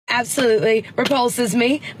absolutely repulses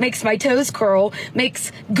me, makes my toes curl,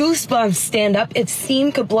 makes goosebumps stand up. Its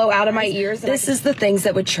steam could blow out of my ears. This is the things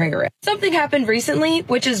that would trigger it. Something happened recently,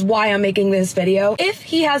 which is why I'm making this video. If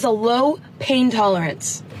he has a low pain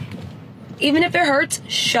tolerance, even if it hurts,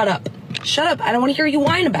 shut up. Shut up. I don't want to hear you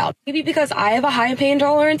whine about it. Maybe because I have a high pain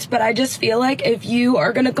tolerance, but I just feel like if you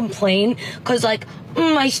are going to complain because like,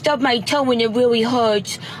 I stubbed my toe and it really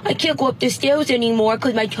hurts. I can't go up the stairs anymore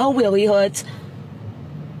because my toe really hurts.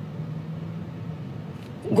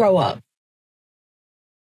 Grow up.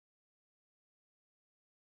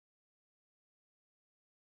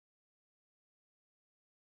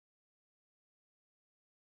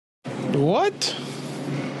 What?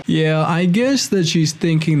 Yeah, I guess that she's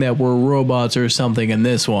thinking that we're robots or something in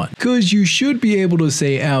this one. Cause you should be able to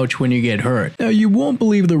say ouch when you get hurt. Now you won't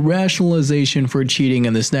believe the rationalization for cheating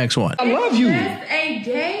in this next one. I love you. Just a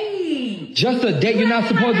date. Just a date? You're not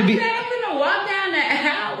supposed to be... I'm gonna walk down the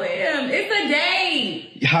aisle with him. It's a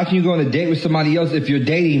date. How can you go on a date with somebody else if you're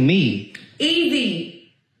dating me?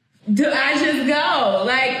 Easy. Do I just go?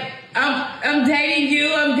 Like, I'm dating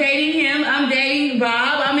you, I'm dating him, I'm dating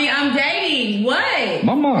Bob. I mean, I'm dating. What?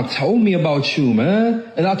 My mom told me about you, man.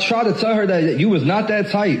 And I tried to tell her that you was not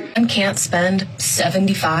that type. And can't spend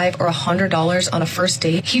 $75 or $100 on a first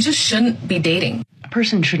date. He just shouldn't be dating. A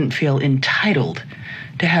person shouldn't feel entitled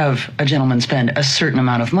to have a gentleman spend a certain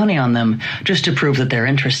amount of money on them just to prove that they're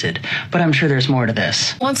interested. But I'm sure there's more to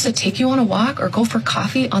this. Wants to take you on a walk or go for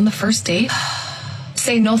coffee on the first date?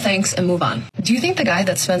 Say no thanks and move on. Do you think the guy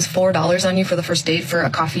that spends $4 on you for the first date for a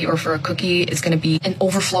coffee or for a cookie is going to be an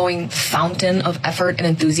overflowing fountain of effort and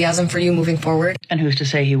enthusiasm for you moving forward? And who's to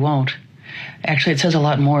say he won't? Actually, it says a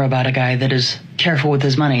lot more about a guy that is careful with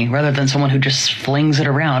his money rather than someone who just flings it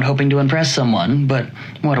around hoping to impress someone. But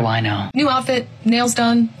what do I know? New outfit, nails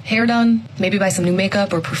done, hair done, maybe buy some new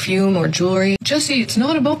makeup or perfume or jewelry. Jesse, it's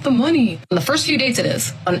not about the money. On the first few dates it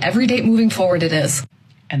is. On every date moving forward it is.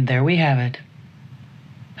 And there we have it.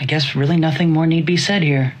 I guess really nothing more need be said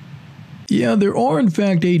here. Yeah, there are in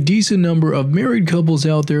fact a decent number of married couples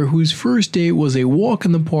out there whose first date was a walk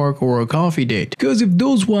in the park or a coffee date. Because if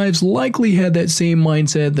those wives likely had that same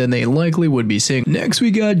mindset, then they likely would be single. Next we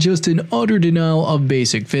got just an utter denial of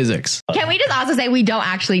basic physics. Can we just also say we don't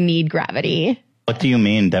actually need gravity? What do you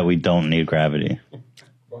mean that we don't need gravity?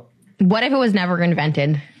 What if it was never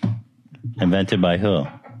invented? Invented by who?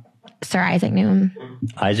 Sir Isaac Newton.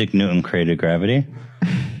 Isaac Newton created gravity?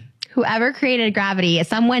 Whoever created gravity,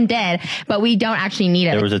 someone did, but we don't actually need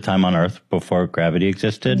it. There was a time on Earth before gravity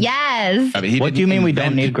existed? Yes. What do you mean we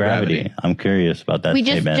don't need gravity? I'm curious about that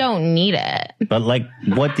statement. We just don't need it. But like,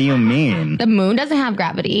 what do you mean? The moon doesn't have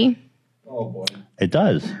gravity. Oh boy. It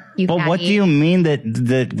does. But what do you mean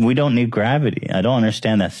that we don't need gravity? I don't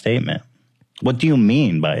understand that statement. What do you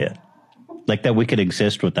mean by it? Like that we could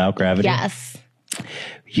exist without gravity? Yes.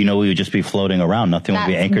 You know, we would just be floating around. Nothing would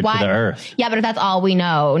be anchored to the earth. Yeah, but if that's all we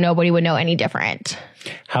know, nobody would know any different.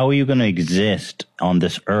 How are you going to exist on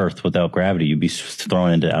this earth without gravity? You'd be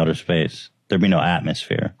thrown into outer space. There'd be no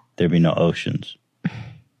atmosphere. There'd be no oceans.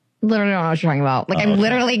 Literally don't know what you're talking about. Like, I'm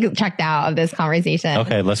literally checked out of this conversation.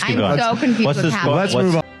 Okay, let's keep going. I'm so confused what's happening. Let's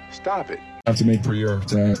move on. Stop it. I have to make per year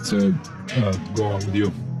to go on with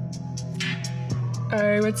you.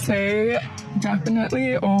 I would say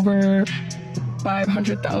definitely over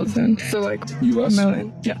 500,000. So like US? $1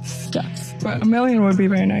 million. Yes. But $1 million would be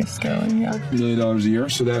very nice going, yeah. $1 million a year,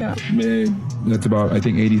 so that's about, I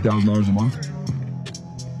think, $80,000 a month.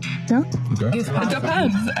 Yeah. Okay. It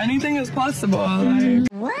depends. Anything is possible. Like.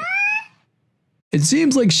 What? It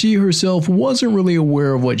seems like she herself wasn't really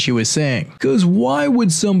aware of what she was saying. Cause why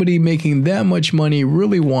would somebody making that much money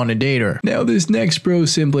really want to date her? Now this next bro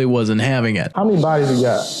simply wasn't having it. How many bodies you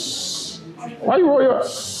got? Why you roll your...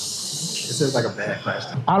 This is like a bad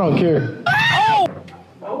question. I don't care. Oh!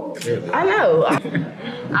 I know.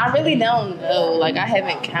 I really don't know. Like, I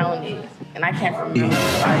haven't counted. And I can't remember.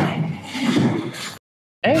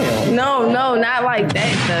 Damn. No, not like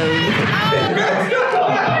that, though.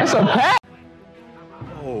 It's a pack.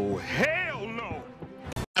 Oh, hell no.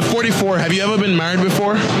 At 44, have you ever been married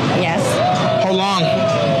before? Yes. How long?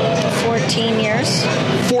 14 years.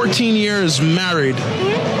 14 years married.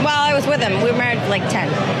 Mm-hmm. Well, I was with him. We were married for like 10.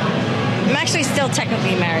 I'm actually still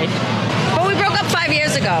technically married. But we broke up 5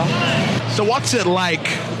 years ago. So what's it like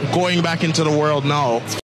going back into the world now?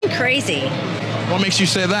 It's crazy. What makes you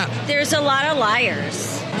say that? There's a lot of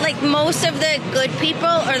liars. Like most of the good people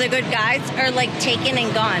or the good guys are like taken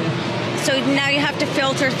and gone. So now you have to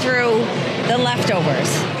filter through the leftovers.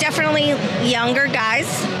 Definitely younger guys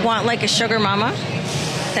want like a sugar mama.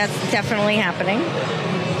 That's definitely happening.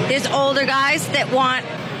 There's older guys that want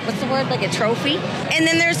what's the word, like a trophy. And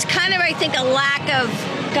then there's kind of, I think, a lack of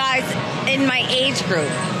guys in my age group.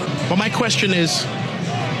 But my question is,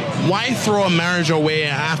 why throw a marriage away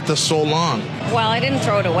after so long? Well, I didn't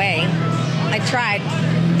throw it away. I tried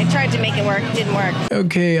to make it work. It didn't work.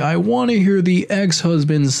 Okay, I want to hear the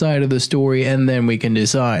ex-husband's side of the story and then we can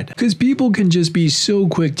decide. Because people can just be so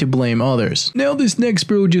quick to blame others. Now this next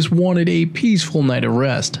bro just wanted a peaceful night of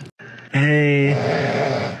rest.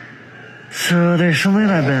 Hey, so there's something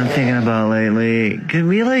I've been thinking about lately. Could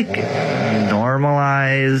we like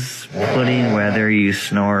normalize putting whether you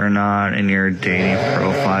snore or not in your dating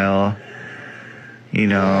profile? You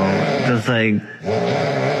know, just like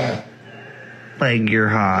you're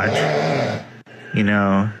hot, you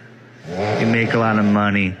know, you make a lot of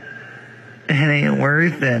money. It ain't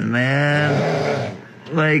worth it, man.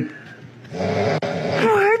 Like,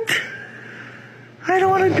 what? I don't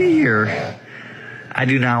want to be here. I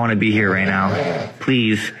do not want to be here right now.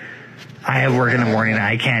 Please. I have work in the morning.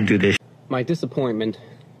 I can't do this. My disappointment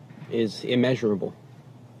is immeasurable.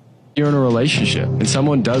 You're in a relationship and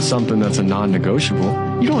someone does something that's a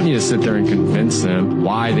non-negotiable, you don't need to sit there and convince them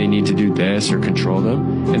why they need to do this or control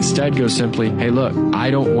them. Instead, go simply, hey, look,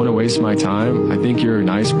 I don't want to waste my time. I think you're a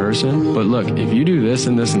nice person, but look, if you do this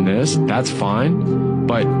and this and this, that's fine,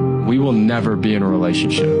 but we will never be in a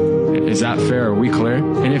relationship. Is that fair? Are we clear?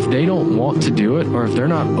 And if they don't want to do it, or if they're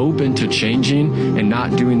not open to changing and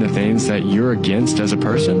not doing the things that you're against as a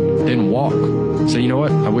person, then walk. So you know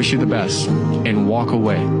what? I wish you the best. And walk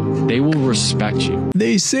away. They will respect you.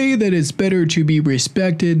 They say that it's better to be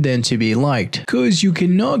respected than to be liked, because you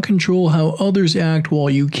cannot control how others act while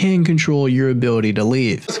you can control your ability to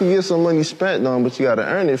leave. You can get some money spent on, but you gotta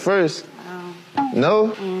earn it first.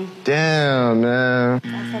 No? Damn, man.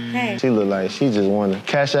 That's okay. She look like she just wanna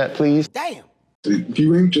cash out, please. Damn. If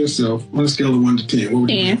you ranked yourself on a scale of 1 to 10, what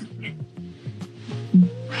would you do?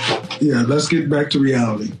 Yeah, let's get back to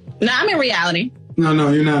reality. No, I'm in reality.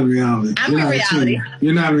 No, you're not in reality. I'm in reality.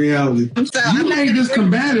 You're not in reality. So you ain't this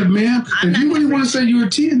combative, man. If you really want to say you're a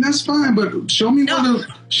 10, that's fine. But show me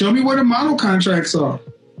what the model contracts are.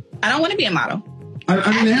 I don't want to be a model. I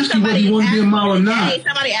didn't ask you whether you want to be a model or not.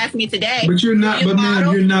 Somebody asked me today. But you're not. But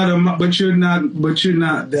man, you're not. But you're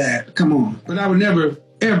not that. Come on. But I would never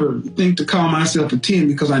ever think to call myself a 10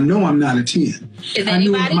 because I know I'm not a 10. I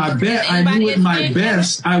knew at my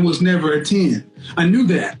best I was never a 10. I knew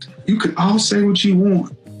that. You can all say what you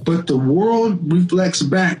want, but the world reflects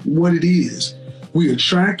back what it is. We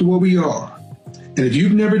attract what we are. And if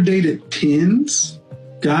you've never dated 10s,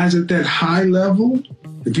 guys at that high level,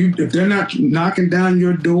 if they're not knocking down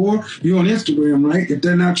your door, you're on Instagram, right? If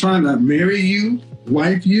they're not trying to marry you,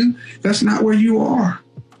 wife you, that's not where you are.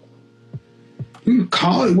 You can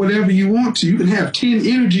call it whatever you want to. You can have 10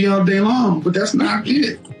 energy all day long, but that's not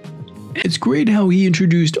it. It's great how he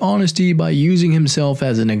introduced honesty by using himself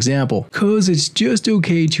as an example, cause it's just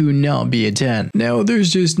okay to not be a 10. Now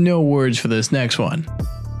there's just no words for this next one.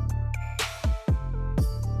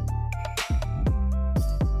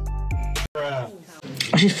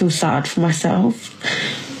 I just feel sad for myself.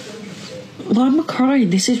 Why am I crying?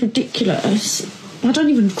 This is ridiculous. I don't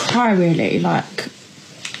even cry really, like,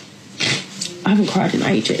 I haven't cried in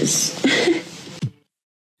ages.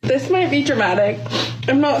 This might be dramatic.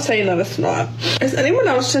 I'm not saying that it's not. Is anyone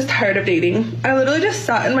else just tired of dating? I literally just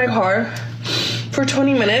sat in my car for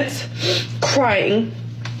 20 minutes crying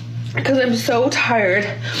because I'm so tired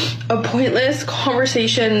of pointless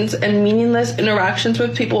conversations and meaningless interactions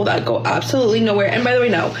with people that go absolutely nowhere. And by the way,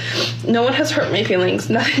 no one has hurt my feelings.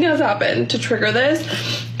 Nothing has happened to trigger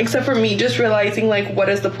this except for me just realizing, like, what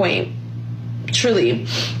is the point? Truly.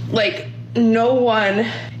 Like, no one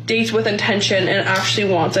dates with intention and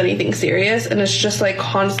actually wants anything serious, and it's just like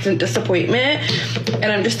constant disappointment, and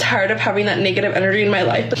I'm just tired of having that negative energy in my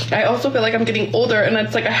life. But I also feel like I'm getting older, and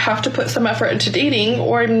it's like I have to put some effort into dating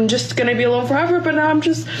or I'm just gonna be alone forever. But now I'm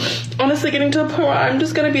just honestly getting to the point where I'm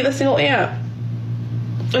just gonna be the single aunt,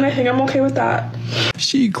 and I think I'm okay with that.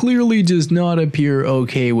 She clearly does not appear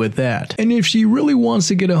okay with that. And if she really wants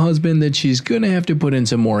to get a husband, then she's gonna have to put in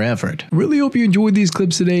some more effort. Really hope you enjoyed these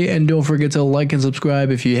clips today, and don't forget to like and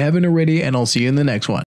subscribe if you haven't already, and I'll see you in the next one.